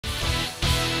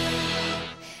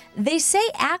They say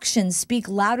actions speak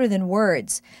louder than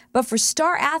words, but for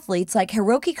star athletes like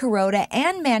Hiroki Kuroda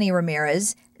and Manny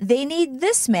Rodriguez, they need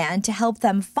this man to help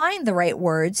them find the right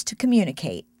words to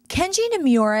communicate. Kenji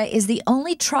Nimura is the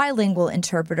only trilingual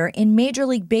interpreter in Major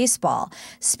League Baseball,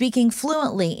 speaking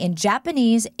fluently in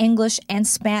Japanese, English, and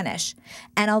Spanish.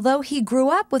 And although he grew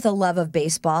up with a love of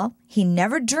baseball, he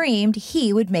never dreamed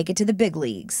he would make it to the big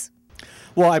leagues.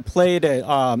 Well, I played at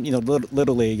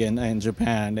Little League in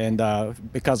Japan, and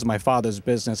because of my father's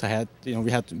business, I had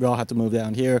we all had to move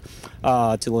down here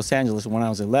to Los Angeles when I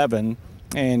was 11.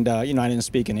 And I didn't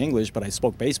speak in English, but I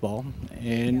spoke baseball,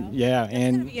 and yeah, It's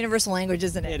and kind of a universal language,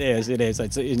 isn't it? It is.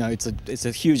 It's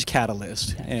a huge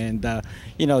catalyst, and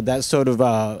that sort of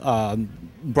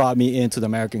brought me into the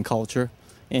American culture,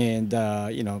 and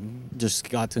just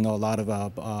got to know a lot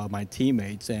of my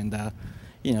teammates, and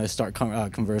start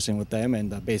conversing with them,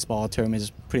 and the baseball term is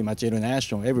pretty much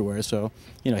international everywhere, so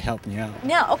it helped me out.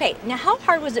 Now, how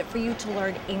hard was it for you to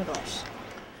learn English?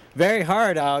 Very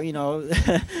hard.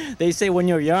 They say when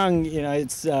you're young,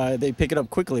 it's they pick it up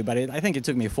quickly, but I think it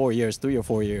took me 4 years, 3 or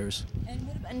 4 years.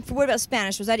 And what about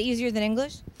Spanish? Was that easier than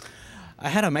English? I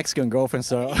had a Mexican girlfriend,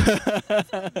 so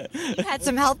you had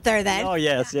some help there then. Oh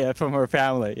yes, yeah, from her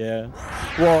family, yeah.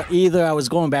 Well, either I was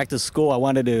going back to school. I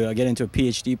wanted to get into a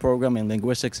PhD program in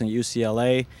linguistics in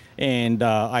UCLA, and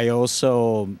I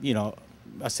also,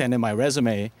 sent in my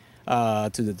resume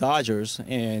to the Dodgers,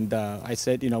 and I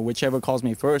said, whichever calls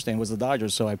me first, and it was the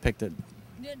Dodgers, so I picked it.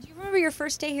 Do you remember your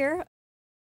first day here?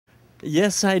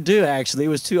 Yes, I do, actually. It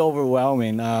was too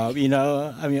overwhelming. I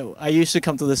used to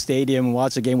come to the stadium and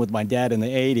watch a game with my dad in the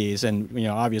 80s, and,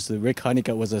 obviously Rick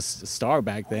Honeycutt was a star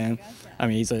back then. I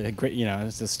mean, he's a great,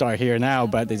 he's a star here now,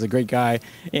 but he's a great guy,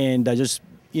 and just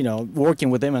working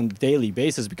with him on a daily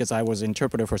basis, because I was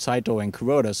interpreter for Saito and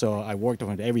Kuroda, so I worked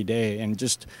with him every day, and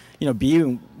just,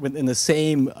 being in the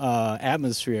same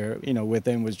atmosphere, with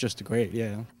them was just great,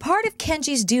 yeah. Part of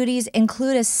Kenji's duties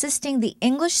include assisting the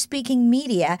English-speaking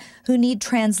media who need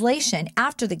translation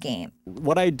after the game.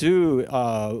 What I do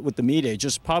with the media,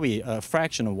 just probably a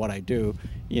fraction of what I do.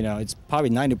 It's probably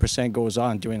 90% goes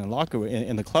on during the locker room,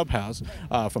 in the clubhouse,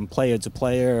 from player to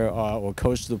player or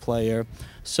coach to player.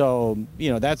 So,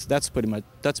 that's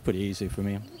pretty easy for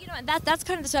me. That's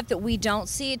kind of the stuff that we don't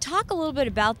see. Talk a little bit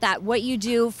about that, what you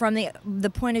do from the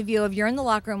point of view of you're in the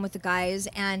locker room with the guys,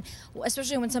 and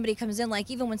especially when somebody comes in, like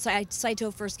even when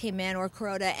Saito first came in, or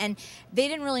Kuroda, and they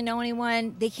didn't really know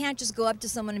anyone, they can't just go up to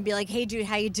someone and be like, hey dude,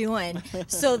 how you doing?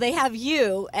 So they have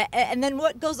you, and then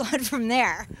what goes on from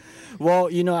there? Well,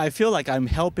 I feel like I'm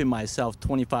helping myself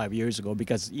 25 years ago,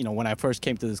 because, when I first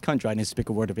came to this country, I didn't speak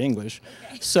a word of English.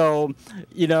 Okay. So,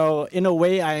 in a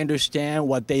way, I understand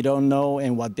what they don't know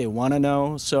and what they want to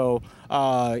know. So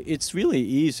it's really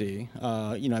easy.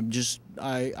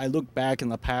 I look back in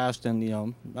the past,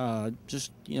 and,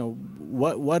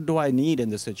 what do I need in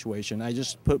this situation? I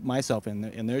just put myself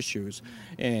in their shoes,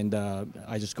 and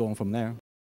I just go on from there.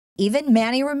 Even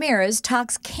Manny Rodriguez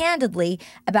talks candidly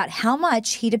about how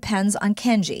much he depends on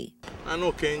Kenji. I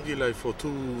know Kenji like for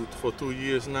two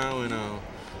years now, and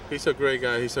he's a great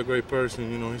guy. He's a great person.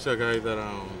 He's a guy that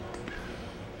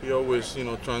he always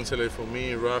translate for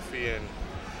me, Rafi,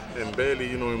 and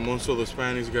Bailey. And most of the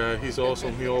Spanish guys. He's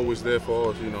awesome. He always there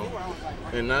for us.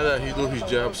 And now that he do his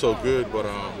job so good, but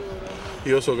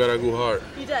he also got a good heart.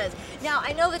 He does. Now,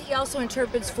 I know that he also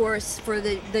interprets for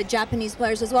the Japanese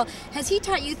players as well. Has he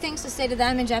taught you things to say to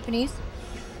them in Japanese?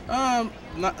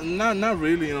 Not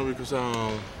really, because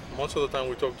most of the time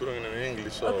we talk to him in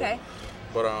English. So, okay.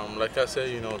 But like I said,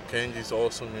 Kenji's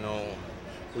awesome.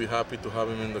 We're happy to have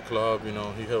him in the club.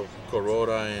 He helped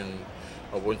Kuroda and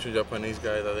a bunch of Japanese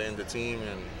guys that are in the team,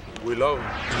 and we love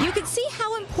him. You can see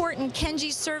how important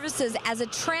Kenji's services as a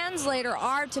translator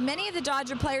are to many of the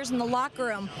Dodger players in the locker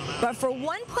room. But for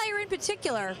one player in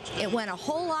particular, it went a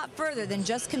whole lot further than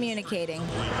just communicating.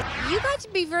 You got to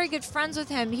be very good friends with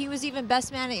him. He was even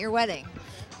best man at your wedding.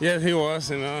 Yeah, he was.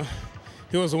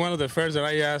 He was one of the first that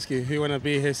I asked if he wanted to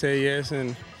be. He said yes,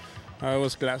 and I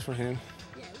was glad for him.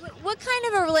 What kind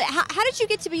of how did you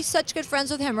get to be such good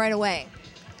friends with him right away?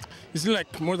 It's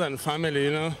like more than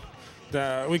family,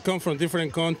 That we come from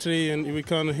different countries, and we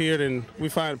come here and we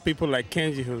find people like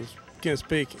Kenji who can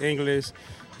speak English,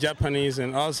 Japanese,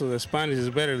 and also the Spanish is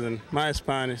better than my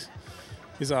Spanish.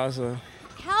 He's awesome.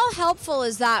 How helpful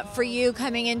is that for you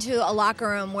coming into a locker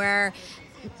room where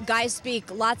guys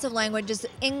speak lots of languages,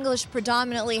 English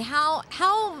predominantly? How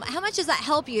much does that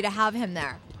help you to have him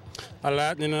there? A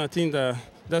lot, I think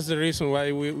that's the reason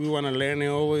why we want to learn,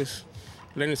 always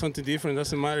learning something different.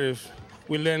 Doesn't matter if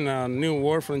we learn a new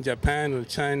word from Japan or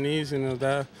Chinese,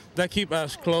 that keep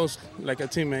us close like a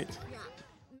teammate.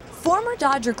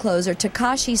 Dodger closer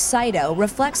Takashi Saito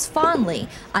reflects fondly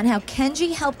on how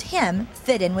Kenji helped him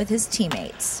fit in with his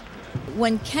teammates.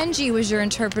 When Kenji was your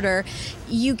interpreter,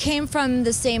 you came from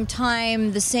the same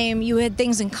time, you had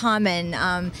things in common,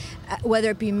 whether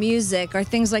it be music or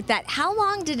things like that. How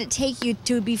long did it take you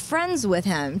to be friends with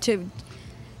him? Kenji?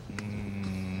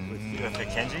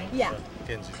 Yeah.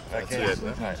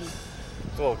 Kenji.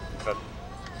 と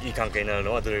いい関係になる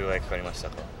のはどれぐらいかかりました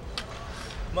か？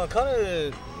まあ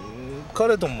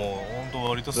彼とも本当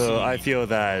割と。So I feel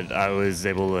that I was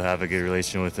able to have a good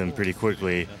relation with him pretty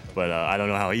quickly, but I don't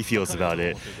know how he feels about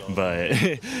it. But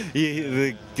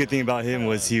the good thing about him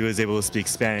was he was able to speak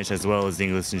Spanish as well as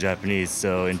English and Japanese.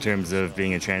 So in terms of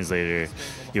being a translator,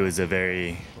 he was a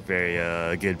very, very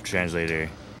good translator.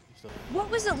 What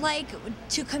was it like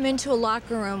to come into a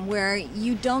locker room where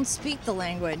you don't speak the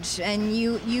language and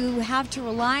you have to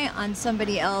rely on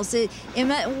somebody else?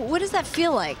 What does that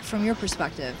feel like from your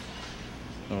perspective?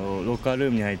 ロッカール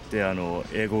ームに入って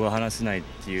英語が話せないっ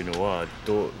ていうのは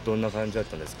どんな感じだっ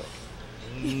たんですか？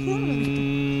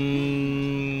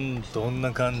どん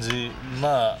な感じ？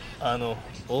まあ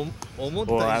思った以上に。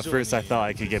Well, at first I thought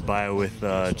I could get by with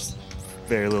just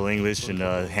very little English and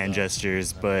hand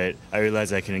gestures, but I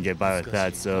realized I couldn't get by with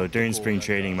that. So during spring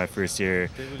training, my first year,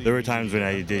 there were times when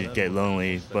I did get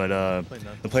lonely. But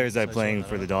the players that are playing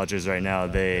for the Dodgers right now,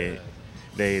 they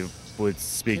would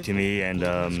speak to me, and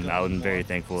I'm very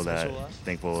thankful for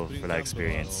that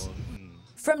experience.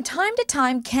 From time to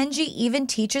time, Kenji even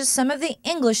teaches some of the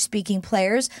English-speaking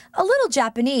players a little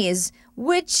Japanese,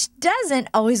 which doesn't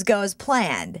always go as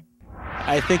planned.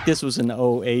 I think this was in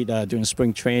 '08 during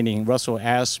spring training. Russell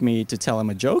asked me to tell him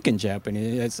a joke in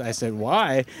Japanese. I said,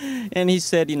 why? And he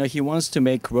said, he wants to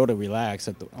make Kuroda relax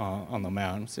on the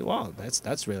mound. I said, wow,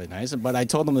 that's really nice. But I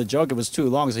told him the joke, it was too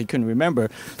long, so he couldn't remember.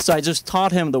 So I just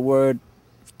taught him the word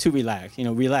to relax,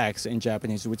 relax in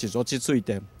Japanese, which is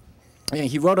ochitsuite. And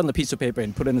he wrote on the piece of paper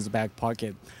and put it in his back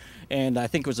pocket. And I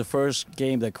think it was the first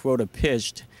game that Kuroda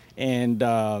pitched. And,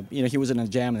 he was in a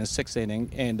jam in the sixth inning,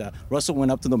 and Russell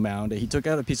went up to the mound, and he took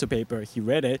out a piece of paper, he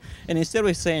read it, and instead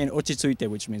of saying ochitsuite,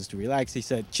 which means to relax, he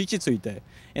said chichitsuite,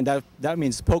 and that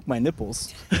means poke my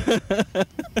nipples.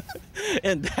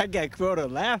 And that got Kuroda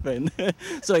laughing.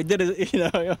 So he did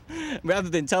it, rather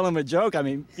than tell him a joke,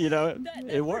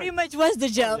 it worked. Pretty much was the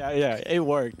joke. Yeah, it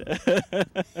worked.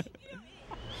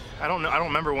 I don't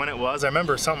remember when it was. I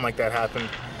remember something like that happened.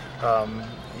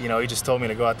 He just told me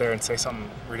to go out there and say something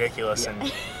ridiculous,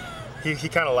 and he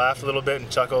kind of laughed a little bit and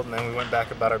chuckled, and then we went back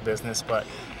about our business. But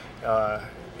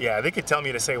they could tell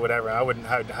me to say whatever. I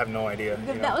have no idea.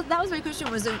 That was my question.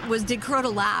 Was did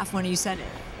Kuroda laugh when you said it?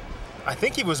 I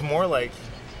think he was more like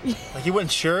he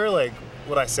wasn't sure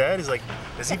what I said. He's like,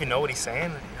 does he even know what he's saying?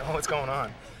 What's going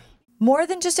on? More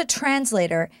than just a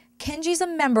translator, Kenji's a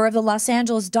member of the Los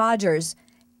Angeles Dodgers.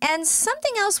 And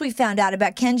something else we found out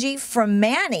about Kenji from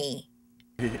Manny.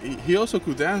 He also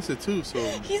could dance it too, so.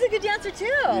 He's a good dancer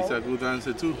too. He's a good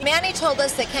dancer too. Manny told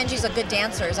us that Kenji's a good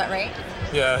dancer, is that right?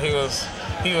 Yeah, he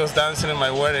was dancing in my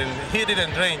wedding. He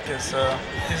didn't drink, so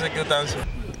he's a good dancer.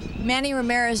 Manny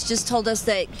Ramirez just told us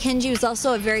that Kenji was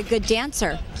also a very good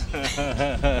dancer.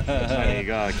 彼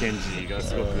がケンジが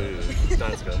すごくダ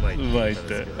ンスが上手い。上手いっ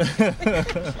て。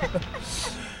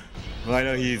Well, I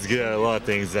know he's good at a lot of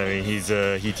things.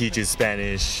 He teaches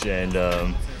Spanish, and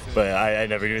but I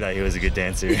never knew that he was a good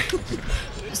dancer.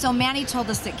 So Manny told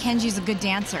us that Kenji's a good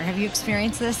dancer. Have you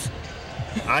experienced this?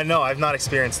 I know, I've not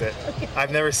experienced it.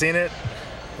 I've never seen it,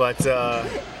 but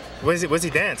what does he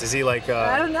dance? Is he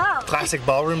I don't know. Classic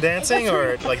ballroom dancing,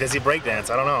 or does he break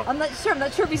dance? I don't know. I'm not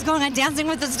sure if he's going on Dancing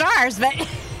with the Stars, but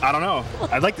I don't know.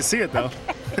 I'd like to see it though.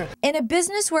 In a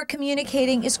business where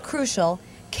communicating is crucial,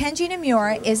 Kenji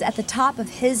Nimura is at the top of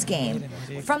his game.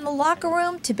 From the locker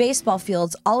room to baseball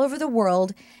fields all over the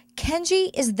world, Kenji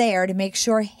is there to make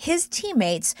sure his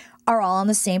teammates are all on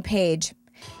the same page.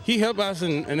 He helped us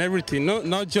in everything,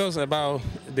 not just about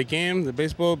the game, the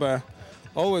baseball, but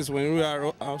always when we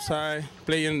are outside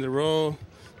playing the role,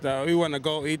 that we want to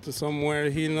go eat somewhere,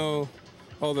 he know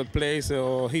all the places,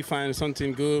 or he finds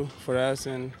something good for us,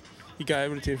 and he got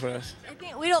everything for us.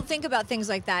 We don't think about things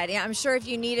like that. I'm sure if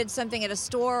you needed something at a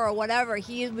store or whatever,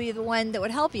 he'd be the one that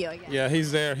would help you, I guess. Yeah,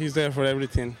 he's there for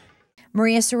everything.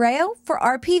 Maria Serrao for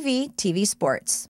RPV TV Sports.